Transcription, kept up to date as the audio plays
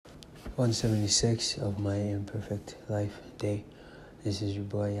176 of my imperfect life day. This is your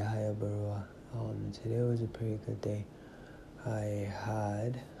boy Yahya Barua. Today was a pretty good day. I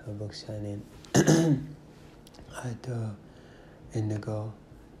had a book signing at Indigo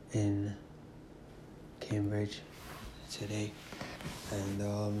in Cambridge today, and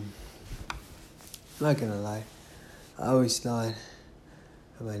I'm not gonna lie, I always thought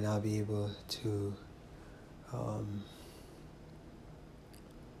I might not be able to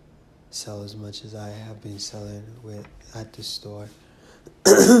sell as much as I have been selling at the store.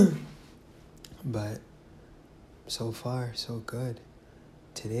 But so far, so good.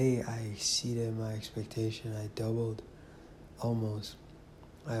 Today, I exceeded my expectation. I almost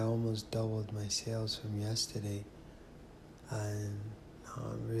doubled my sales from yesterday. And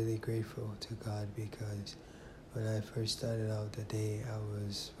I'm really grateful to God because when I first started out the day, I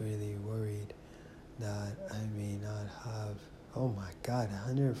was really worried that I may not have,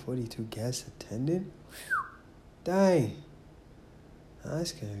 142 guests attended? Dang!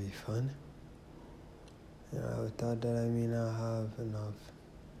 That's gonna be fun. I thought that I may not have enough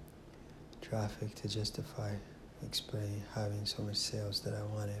traffic to justify having so much sales that I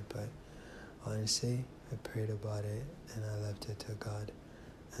wanted, but honestly, I prayed about it and I left it to God,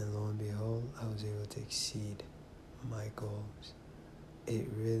 and lo and behold, I was able to exceed my goals. It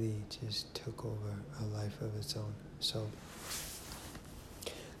really just took over a life of its own. So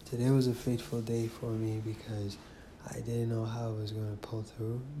today was a fateful day for me because I didn't know how I was going to pull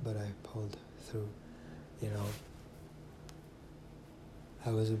through, but I pulled through. I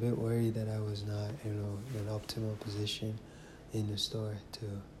was a bit worried that I was not, in an optimal position in the store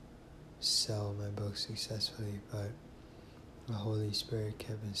to sell my book successfully, but the Holy Spirit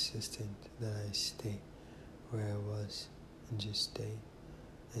kept insisting that I stay where I was and just stay.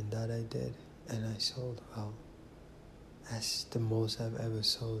 And that I did, and I sold well. That's the most I've ever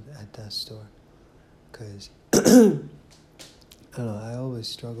sold at that store. Because, I always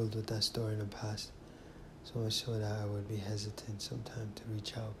struggled with that store in the past. So much so that I would be hesitant sometimes to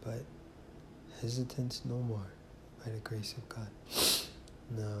reach out, but hesitance no more by the grace of God.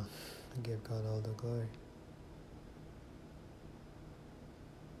 No, I give God all the glory.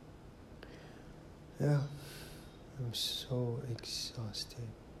 Yeah, I'm so exhausted.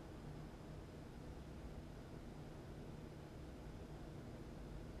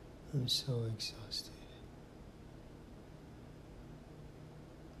 I'm so exhausted.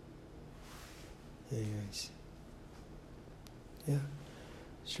 Anyways, yeah,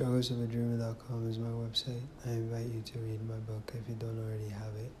 strugglesofadreamer.com is my website. I invite you to read my book if you don't already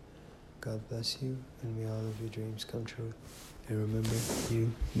have it. God bless you, and may all of your dreams come true. And remember,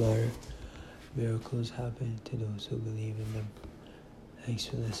 you matter. Miracles happen to those who believe in them. Thanks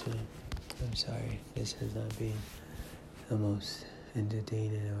for listening. I'm sorry this has not been the most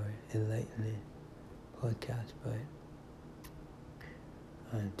entertaining or enlightening podcast, but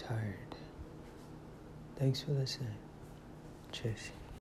I'm tired. Thanks for listening. Cheers.